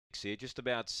race here. Just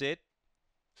about set.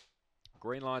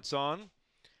 Green light's on.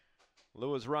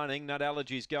 Lures running. Nut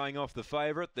Allergy's going off the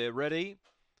favourite. They're ready.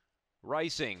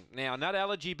 Racing. Now, Nut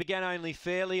Allergy began only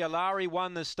fairly. Alari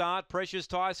won the start. Precious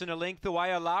Tyson a length away.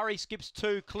 Alari skips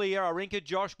 2 clear. Arinka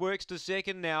Josh works to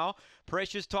second now.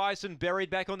 Precious Tyson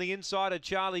buried back on the inside of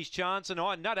Charlie's Chance. And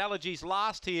Nut Allergy's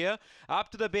last here.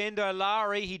 Up to the bend,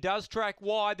 Alari. He does track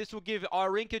wide. This will give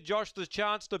Arinka Josh the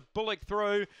chance to bullock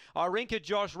through. Arinka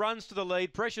Josh runs to the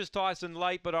lead. Precious Tyson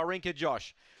late, but Arinka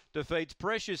Josh defeats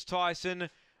Precious Tyson.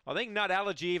 I think Nut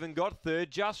Allergy even got third,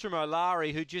 just from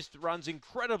Olari, who just runs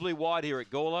incredibly wide here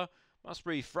at Gawler. Must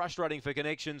be frustrating for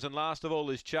connections. And last of all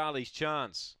is Charlie's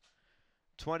Chance.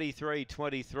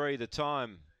 23:23 the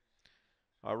time.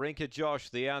 Arinka Josh,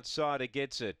 the outsider,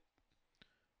 gets it.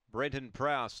 Brenton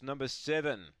Prowse, number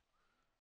 7.